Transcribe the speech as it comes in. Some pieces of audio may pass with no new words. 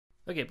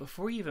Okay,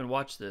 before you even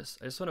watch this,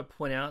 I just want to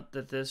point out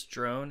that this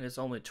drone is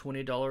only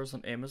 $20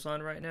 on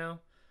Amazon right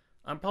now.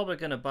 I'm probably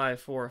going to buy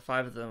 4 or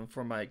 5 of them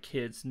for my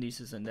kids,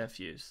 nieces, and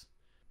nephews.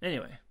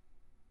 Anyway,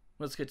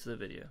 let's get to the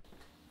video.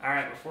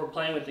 Alright, before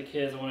playing with the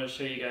kids, I want to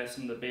show you guys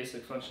some of the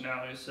basic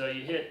functionality. So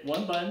you hit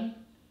one button.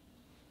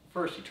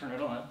 First, you turn it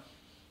on.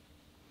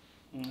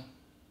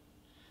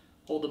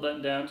 Hold the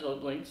button down until it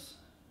blinks.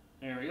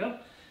 There we go.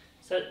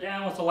 Set it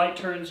down. Once the light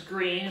turns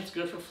green, it's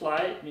good for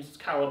flight. It means it's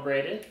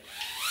calibrated.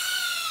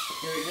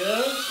 Here it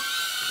goes.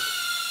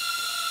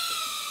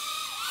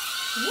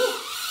 Woo.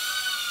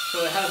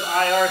 So it has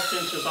IR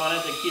sensors on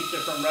it that keeps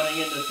it from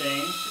running into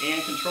things and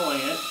controlling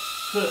it.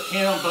 Put a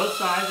hand on both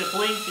sides, it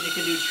blinks, and you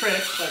can do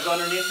tricks like go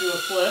underneath do a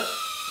flip.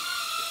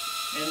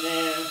 And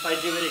then if I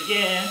do it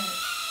again,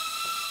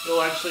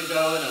 it'll actually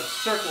go in a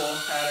circle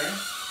pattern.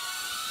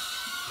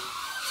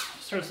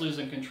 It starts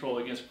losing control.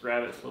 You just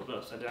grab it, flip it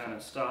upside down,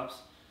 and it stops.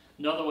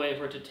 Another way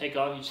for it to take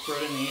off, you just throw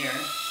it in the air.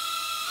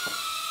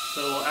 So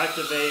we'll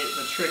activate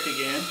the trick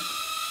again.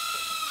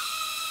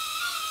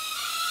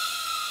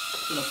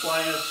 It's going to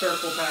fly in a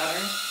circle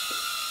pattern.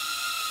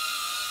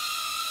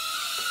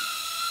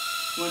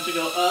 You want it to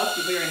go up,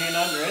 you put your hand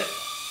under it.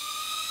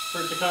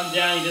 For it to come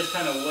down, you just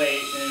kind of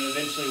wait, and it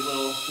eventually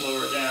will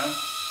lower it down.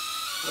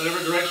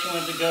 Whatever direction you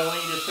want it to go in,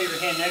 you just put your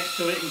hand next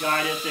to it and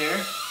guide it there.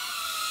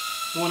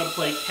 If you want to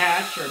play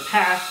catch or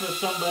pass with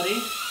somebody,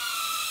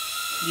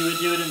 you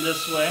would do it in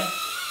this way.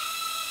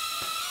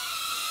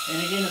 And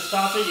again, to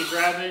stop it, you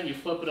grab it and you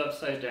flip it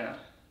upside down.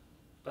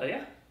 But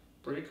yeah,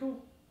 pretty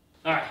cool.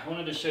 Alright, I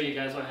wanted to show you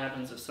guys what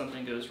happens if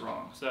something goes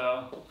wrong.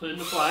 So, put it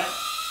into flight.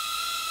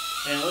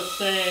 And let's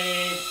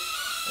say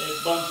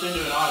it bumps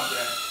into an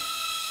object.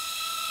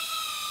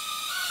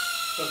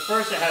 So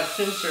first it has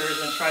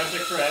sensors and tries to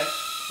correct,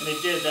 and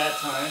it did that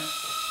time.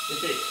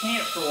 If it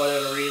can't for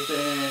whatever reason,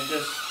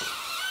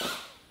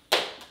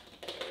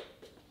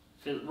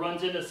 if it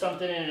runs into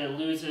something and it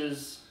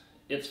loses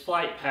its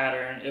flight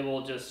pattern, it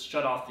will just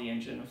shut off the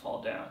engine and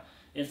fall down.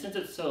 And since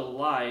it's so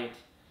light,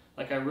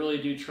 like I really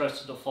do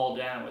trust it to fall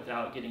down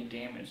without getting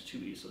damaged too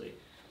easily.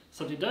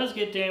 Something does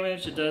get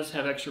damaged, it does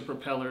have extra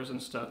propellers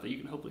and stuff that you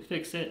can hopefully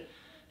fix it.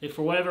 If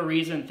for whatever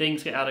reason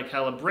things get out of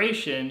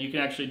calibration, you can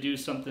actually do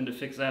something to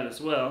fix that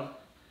as well.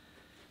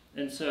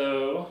 And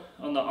so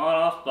on the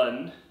on-off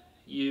button,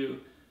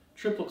 you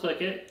triple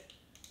click it,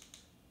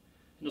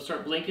 and it'll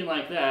start blinking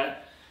like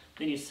that.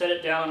 Then you set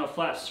it down on a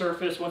flat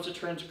surface. Once it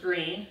turns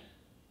green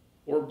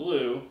or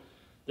blue,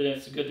 then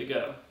it's good to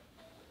go.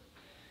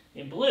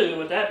 In blue,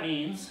 what that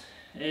means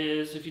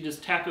is if you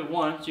just tap it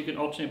once, you can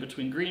alternate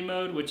between green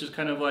mode, which is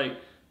kind of like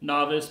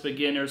novice,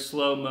 beginner,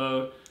 slow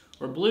mode,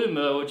 or blue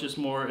mode, which is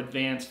more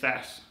advanced,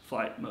 fast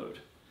flight mode.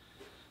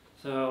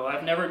 So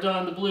I've never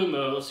done the blue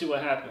mode. Let's see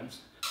what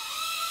happens.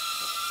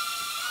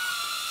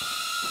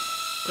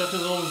 Stuff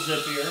is a little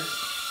zippier.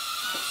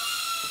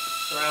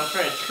 So I'll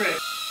try a trick.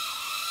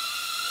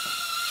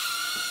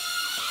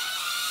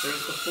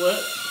 There's the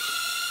flip.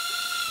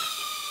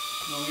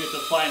 And we'll get to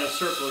fly in a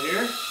circle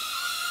here.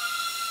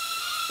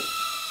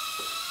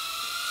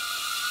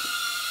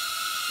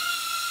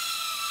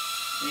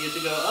 And you get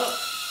to go up.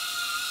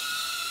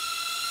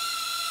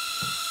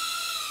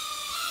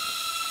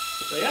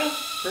 So yeah,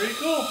 pretty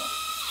cool.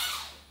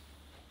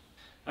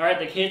 Alright,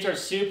 the kids are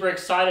super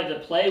excited to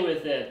play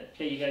with it.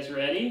 Okay, you guys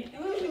ready?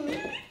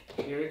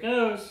 Here it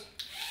goes.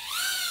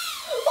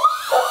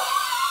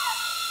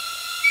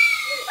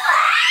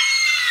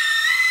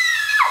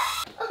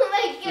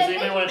 Does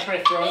anybody want to try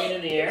throwing it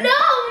in the air? No, no,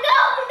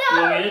 no!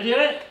 You want me to do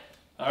it?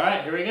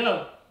 Alright, here we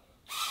go.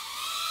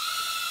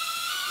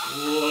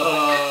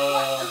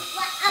 Whoa.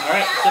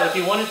 Alright, so if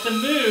you want it to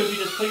move, you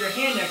just put your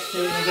hand next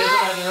to it and it goes in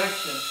that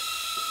direction.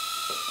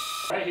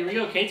 Alright, here we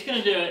go. Kate's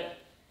going to do it.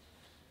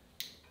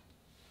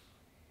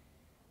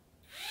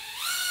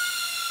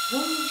 Oh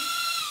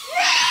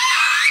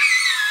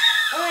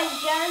my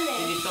goodness.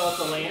 Did you tell it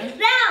to land?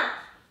 No!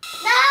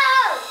 No!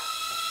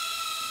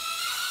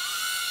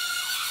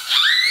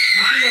 Did you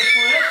see the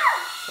flip?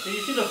 Did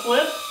you see the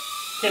flip?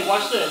 Okay,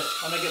 watch this.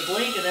 I'll make it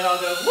blink and then I'll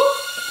go whoop.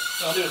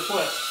 And I'll do a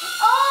flip.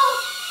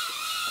 Oh!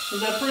 Is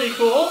that pretty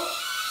cool?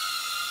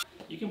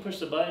 You can push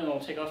the button and it'll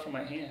take off from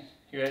my hand.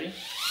 You ready?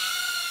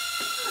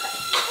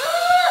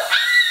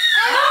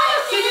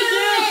 Ah! Send it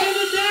down! Send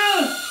it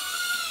down!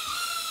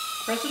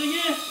 Press it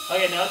again.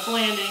 Okay, now it's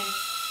landing.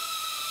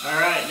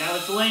 Alright, now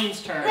it's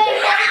Lane's turn.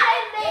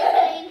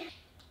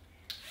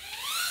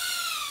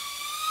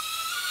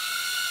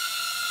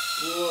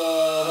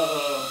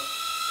 Whoa.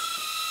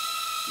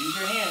 Use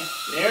your hand.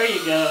 There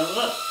you go.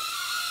 Look.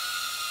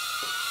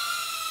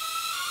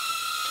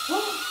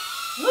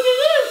 Look at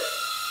this.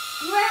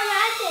 Where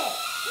was it?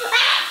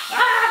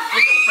 Ah!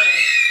 It's okay.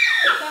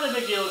 It's not a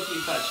big deal if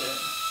you touch it.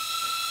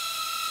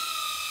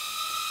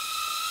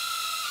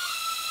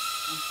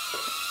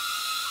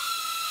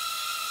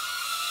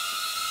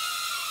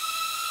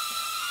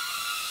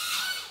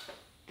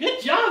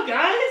 Good job,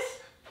 guys!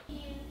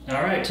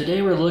 Alright,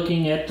 today we're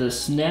looking at the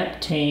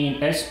Snaptain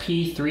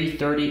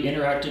SP330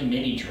 interactive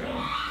mini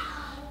drone.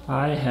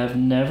 I have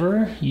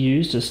never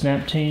used a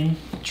Snaptain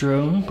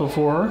drone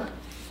before.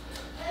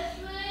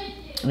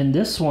 And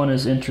this one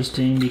is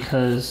interesting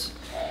because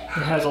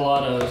it has a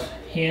lot of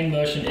hand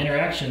motion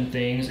interaction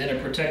things and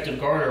a protective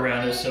guard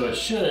around it, so it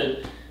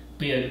should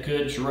be a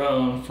good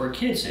drone for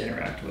kids to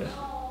interact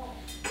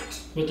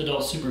with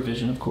adult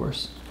supervision, of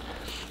course.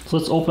 So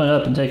let's open it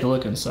up and take a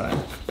look inside.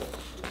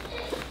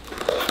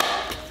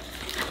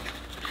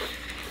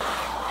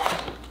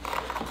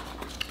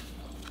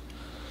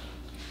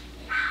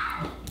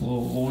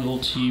 Little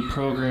loyalty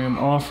program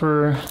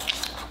offer.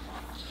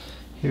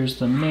 Here's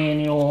the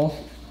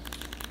manual.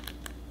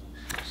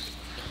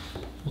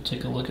 We'll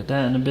take a look at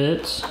that in a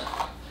bit.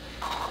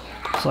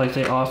 Looks like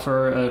they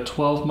offer a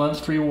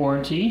 12-month free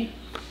warranty.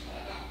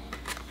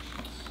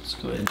 Let's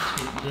go ahead and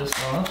take this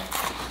off.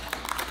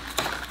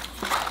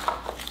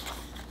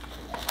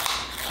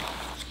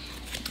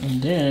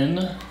 And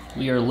then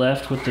we are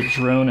left with the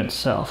drone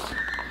itself.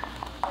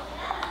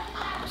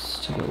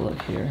 Let's take a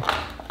look here.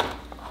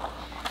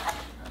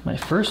 My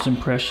first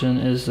impression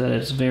is that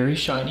it's very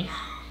shiny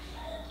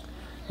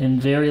and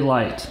very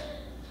light.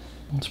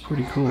 It's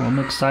pretty cool. I'm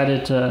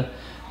excited to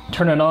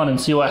turn it on and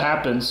see what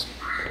happens.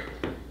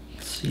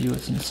 Let's see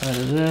what's inside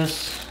of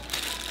this.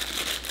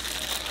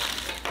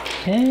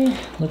 Okay,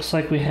 looks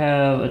like we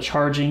have a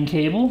charging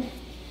cable.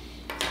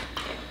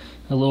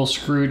 A little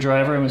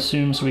screwdriver, I'm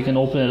assuming, so we can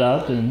open it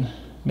up and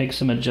make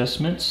some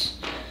adjustments.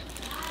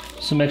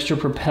 Some extra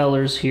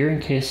propellers here in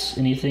case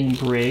anything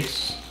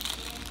breaks.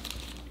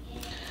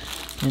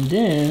 And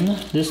then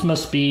this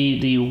must be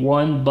the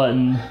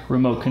 1-button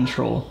remote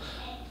control.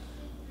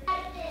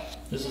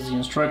 This is the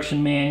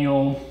instruction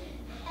manual.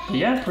 But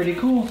yeah, pretty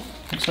cool.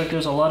 Looks like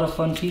there's a lot of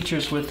fun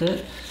features with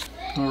it.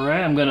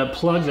 Alright, I'm gonna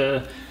plug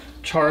the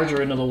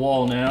charger into the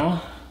wall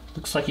now.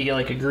 Looks like you get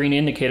like a green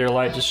indicator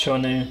light just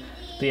showing that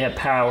they have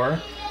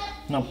power.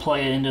 And I'll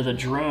plug it into the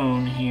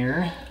drone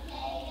here.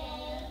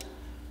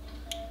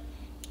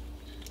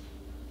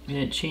 And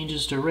it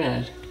changes to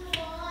red.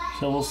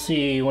 So we'll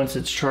see once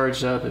it's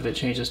charged up if it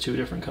changes to a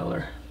different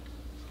color.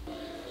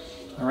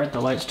 Alright, the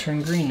lights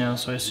turn green now,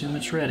 so I assume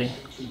it's ready.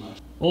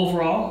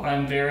 Overall,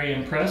 I'm very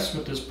impressed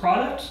with this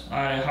product.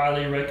 I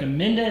highly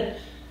recommend it.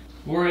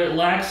 Where it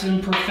lacks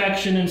in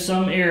perfection in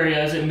some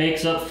areas, it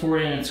makes up for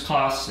it in its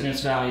cost and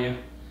its value.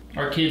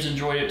 Our kids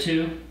enjoyed it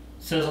too.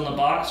 It says on the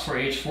box for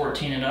age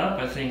 14 and up.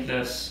 I think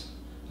that's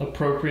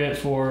appropriate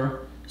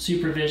for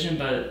supervision,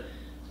 but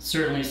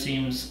certainly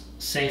seems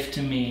safe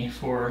to me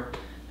for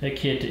a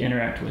kid to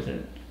interact with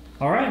it.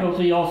 Alright,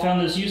 hopefully you all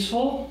found this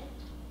useful.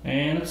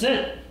 And that's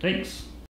it. Thanks.